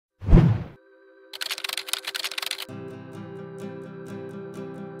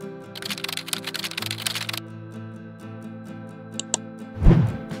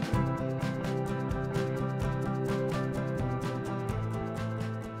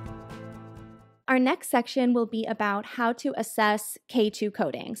Our next section will be about how to assess K-2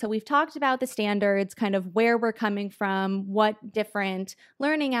 coding. So we've talked about the standards, kind of where we're coming from, what different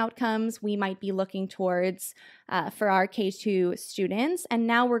learning outcomes we might be looking towards for our K-2 students. And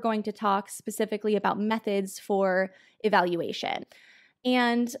now we're going to talk specifically about methods for evaluation.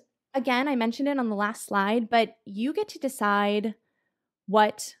 And again, I mentioned it on the last slide, but you get to decide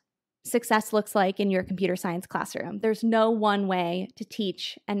what success looks like in your computer science classroom. There's no one way to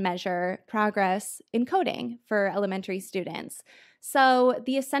teach and measure progress in coding for elementary students. So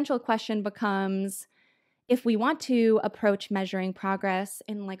the essential question becomes, if we want to approach measuring progress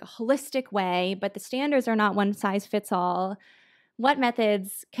in like a holistic way, but the standards are not one size fits all, what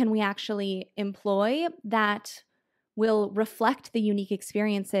methods can we actually employ that will reflect the unique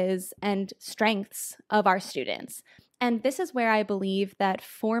experiences and strengths of our students? And this is where I believe that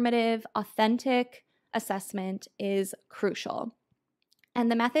formative, authentic assessment is crucial.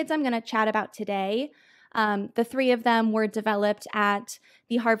 And the methods I'm going to chat about today, the three of them were developed at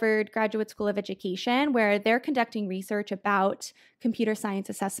the Harvard Graduate School of Education, where they're conducting research about computer science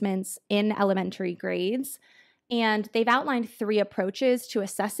assessments in elementary grades. And they've outlined three approaches to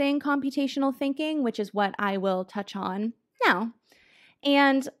assessing computational thinking, which is what I will touch on now.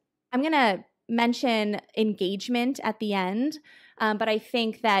 And I'm going to mention engagement at the end, but I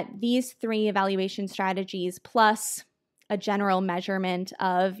think that these three evaluation strategies plus a general measurement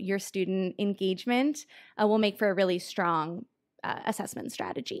of your student engagement will make for a really strong assessment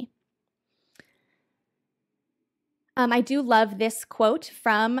strategy. I do love this quote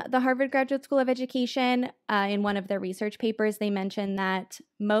from the Harvard Graduate School of Education. In one of their research papers, they mention that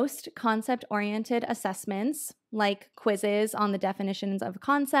most concept-oriented assessments, like quizzes on the definitions of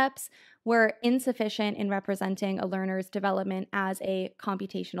concepts, were insufficient in representing a learner's development as a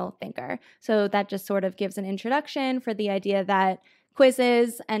computational thinker. So that just sort of gives an introduction for the idea that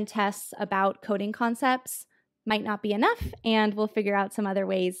quizzes and tests about coding concepts might not be enough, and we'll figure out some other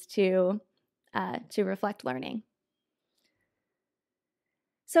ways to reflect learning.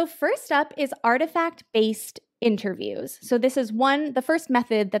 So first up is artifact-based interviews. So this is the first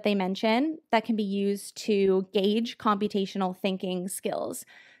method that they mention that can be used to gauge computational thinking skills.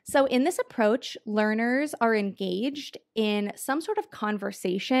 So in this approach, learners are engaged in some sort of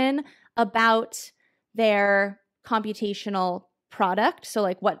conversation about their computational product, so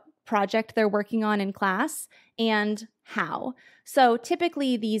like what project they're working on in class and how. So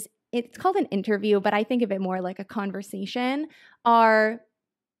typically it's called an interview, but I think of it more like a conversation, are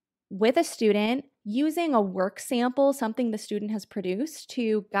with a student using a work sample, something the student has produced,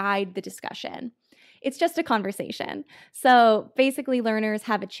 to guide the discussion. It's just a conversation. So basically, learners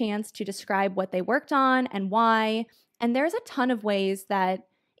have a chance to describe what they worked on and why. And there's a ton of ways that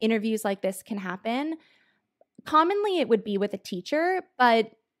interviews like this can happen. Commonly, it would be with a teacher,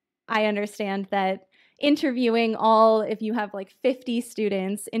 but I understand that if you have like 50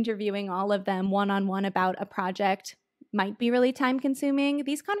 students, interviewing all of them one-on-one about a project might be really time consuming.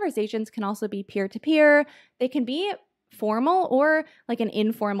 These conversations can also be peer-to-peer. They can be formal or like an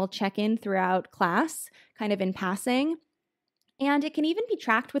informal check-in throughout class, kind of in passing. And it can even be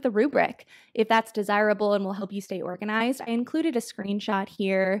tracked with a rubric if that's desirable and will help you stay organized. I included a screenshot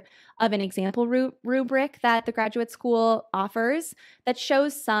here of an example rubric that the graduate school offers that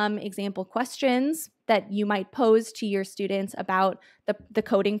shows some example questions that you might pose to your students about the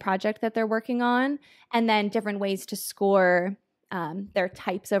coding project that they're working on, and then different ways to score their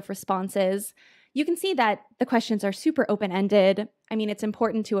types of responses. You can see that the questions are super open-ended. I mean, it's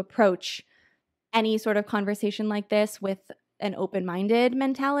important to approach any sort of conversation like this with an open-minded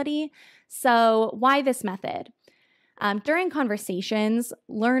mentality. So why this method? During conversations,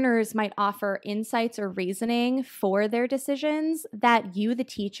 learners might offer insights or reasoning for their decisions that you, the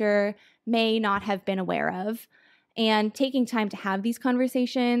teacher, may not have been aware of. And taking time to have these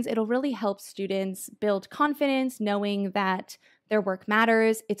conversations, it'll really help students build confidence, knowing that their work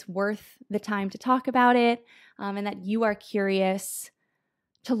matters, it's worth the time to talk about it, and that you are curious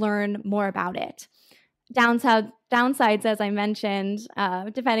to learn more about it. Downsides, as I mentioned,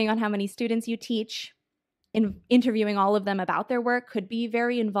 depending on how many students you teach, in interviewing all of them about their work could be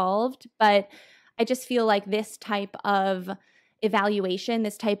very involved. But I just feel like this type of evaluation,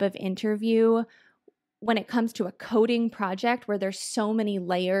 this type of interview, when it comes to a coding project where there's so many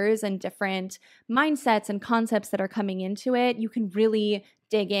layers and different mindsets and concepts that are coming into it, you can really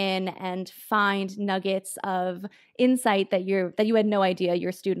dig in and find nuggets of insight that you had no idea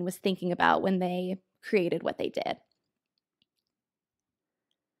your student was thinking about when they created what they did.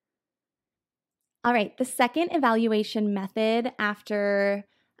 All right, the second evaluation method after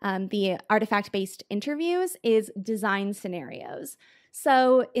the artifact-based interviews is design scenarios.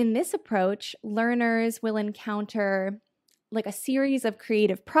 So in this approach, learners will encounter like a series of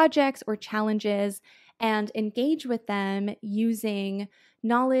creative projects or challenges and engage with them using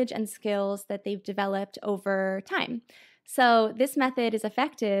knowledge and skills that they've developed over time. So this method is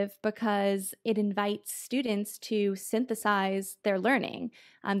effective because it invites students to synthesize their learning.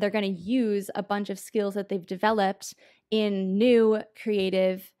 They're going to use a bunch of skills that they've developed in new,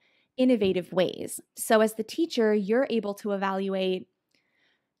 creative, innovative ways. So as the teacher, you're able to evaluate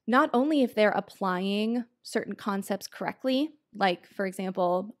not only if they're applying certain concepts correctly, like, for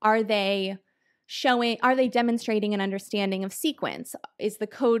example, are they demonstrating an understanding of sequence? Is the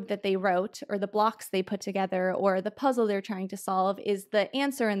code that they wrote or the blocks they put together or the puzzle they're trying to solve, is the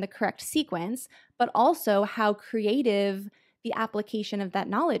answer in the correct sequence, but also how creative the application of that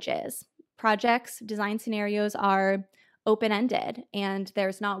knowledge is. Projects, design scenarios are open-ended, and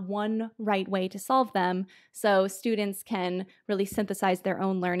there's not one right way to solve them. So students can really synthesize their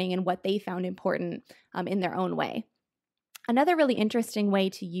own learning and what they found important in their own way. Another really interesting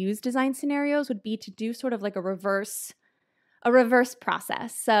way to use design scenarios would be to do sort of like a reverse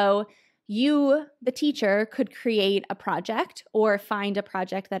process. So you, the teacher, could create a project or find a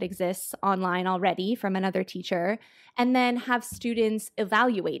project that exists online already from another teacher, and then have students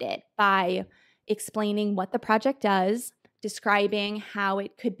evaluate it by explaining what the project does, describing how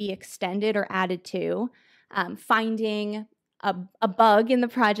it could be extended or added to, finding a bug in the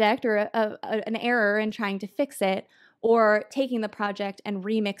project or an error and trying to fix it, or taking the project and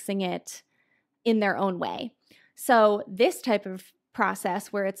remixing it in their own way. So this type of process,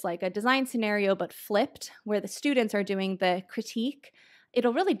 where it's like a design scenario but flipped, where the students are doing the critique,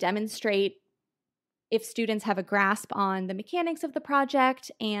 it'll really demonstrate if students have a grasp on the mechanics of the project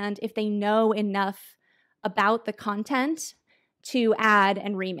and if they know enough about the content to add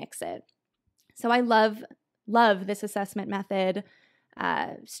and remix it. So I love this assessment method.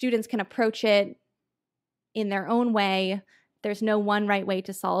 Students can approach it in their own way. There's no one right way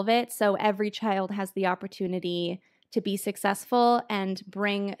to solve it. So every child has the opportunity to be successful and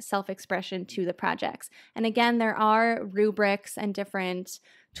bring self-expression to the projects. And again, there are rubrics and different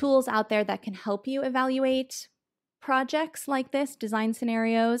tools out there that can help you evaluate projects like this, design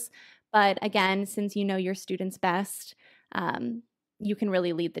scenarios. But again, since you know your students best, you can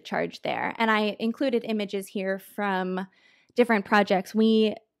really lead the charge there. And I included images here from different projects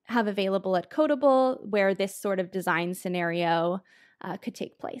we have available at Kodable where this sort of design scenario could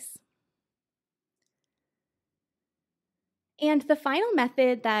take place. And the final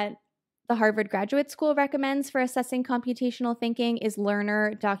method that the Harvard Graduate School recommends for assessing computational thinking is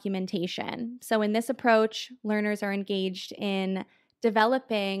learner documentation. So in this approach, learners are engaged in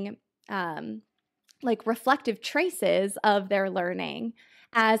developing like reflective traces of their learning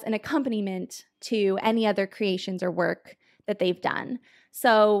as an accompaniment to any other creations or work that they've done.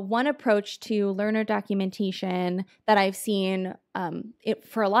 So one approach to learner documentation that I've seen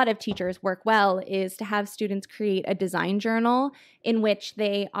for a lot of teachers work well is to have students create a design journal in which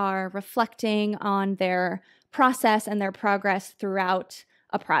they are reflecting on their process and their progress throughout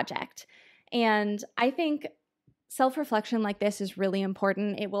a project. And I think self-reflection like this is really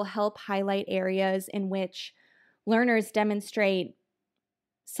important. It will help highlight areas in which learners demonstrate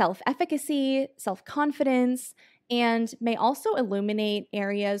self-efficacy, self-confidence, and may also illuminate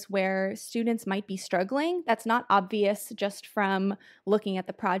areas where students might be struggling. That's not obvious just from looking at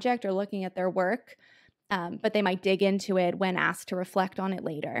the project or looking at their work, but they might dig into it when asked to reflect on it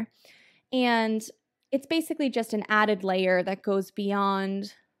later. And it's basically just an added layer that goes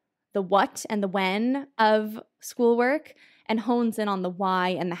beyond the what and the when of schoolwork and hones in on the why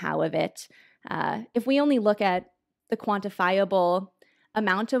and the how of it. If we only look at the quantifiable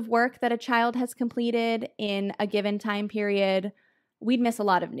amount of work that a child has completed in a given time period, we'd miss a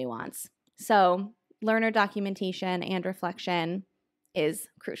lot of nuance. So learner documentation and reflection is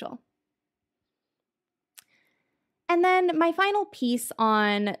crucial. And then my final piece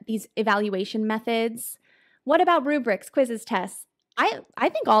on these evaluation methods, what about rubrics, quizzes, tests? I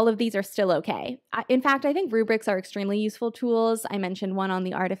think all of these are still okay. In fact, I think rubrics are extremely useful tools. I mentioned one on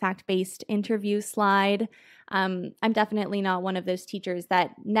the artifact-based interview slide. I'm definitely not one of those teachers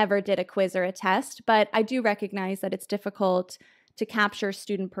that never did a quiz or a test, but I do recognize that it's difficult to capture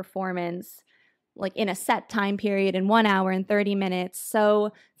student performance like in a set time period in 1 hour and 30 minutes.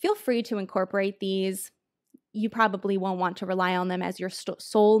 So feel free to incorporate these. You probably won't want to rely on them as your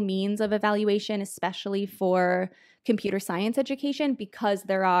sole means of evaluation, especially for computer science education, because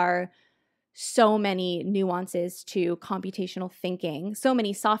there are so many nuances to computational thinking, so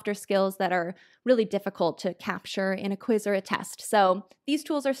many softer skills that are really difficult to capture in a quiz or a test. So these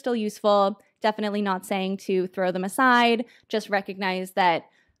tools are still useful. Definitely not saying to throw them aside. Just recognize that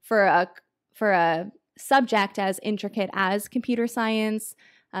for a subject as intricate as computer science,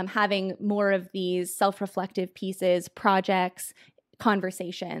 having more of these self-reflective pieces, projects,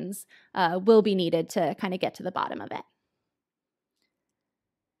 conversations will be needed to kind of get to the bottom of it.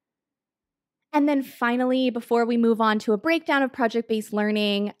 And then finally, before we move on to a breakdown of project-based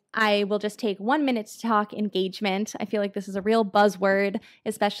learning, I will just take 1 minute to talk engagement. I feel like this is a real buzzword,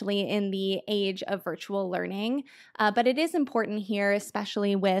 especially in the age of virtual learning. But it is important here,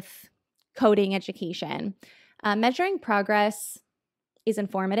 especially with coding education. Measuring progress is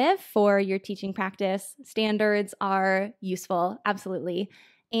informative for your teaching practice. Standards are useful, absolutely.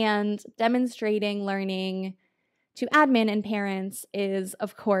 And demonstrating learning to admin and parents is,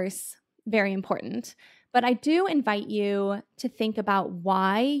 of course, very important. But I do invite you to think about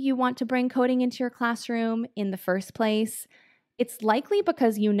why you want to bring coding into your classroom in the first place. It's likely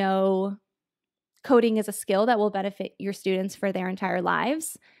because you know coding is a skill that will benefit your students for their entire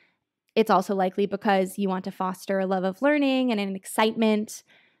lives. It's also likely because you want to foster a love of learning and an excitement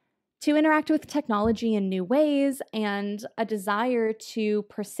to interact with technology in new ways, and a desire to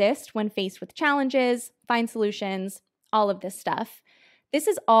persist when faced with challenges, find solutions, all of this stuff. This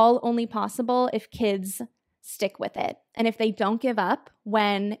is all only possible if kids stick with it and if they don't give up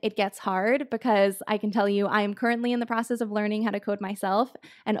when it gets hard, because I can tell you I am currently in the process of learning how to code myself,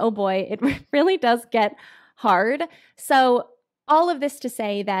 and oh boy, it really does get hard. So all of this to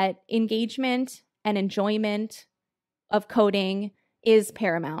say that engagement and enjoyment of coding is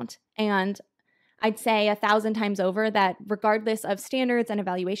paramount. And I'd say 1,000 times over that regardless of standards and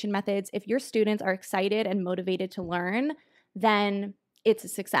evaluation methods, if your students are excited and motivated to learn, then it's a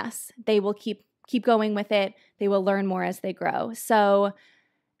success. They will keep going with it. They will learn more as they grow. So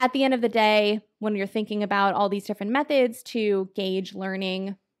at the end of the day, when you're thinking about all these different methods to gauge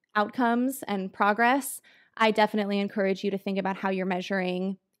learning outcomes and progress, I definitely encourage you to think about how you're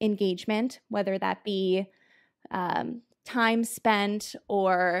measuring engagement, whether that be time spent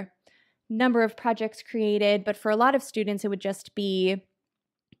or number of projects created. But for a lot of students, it would just be,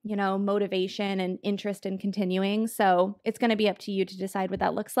 motivation and interest in continuing. So it's going to be up to you to decide what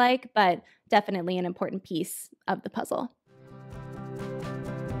that looks like, but definitely an important piece of the puzzle.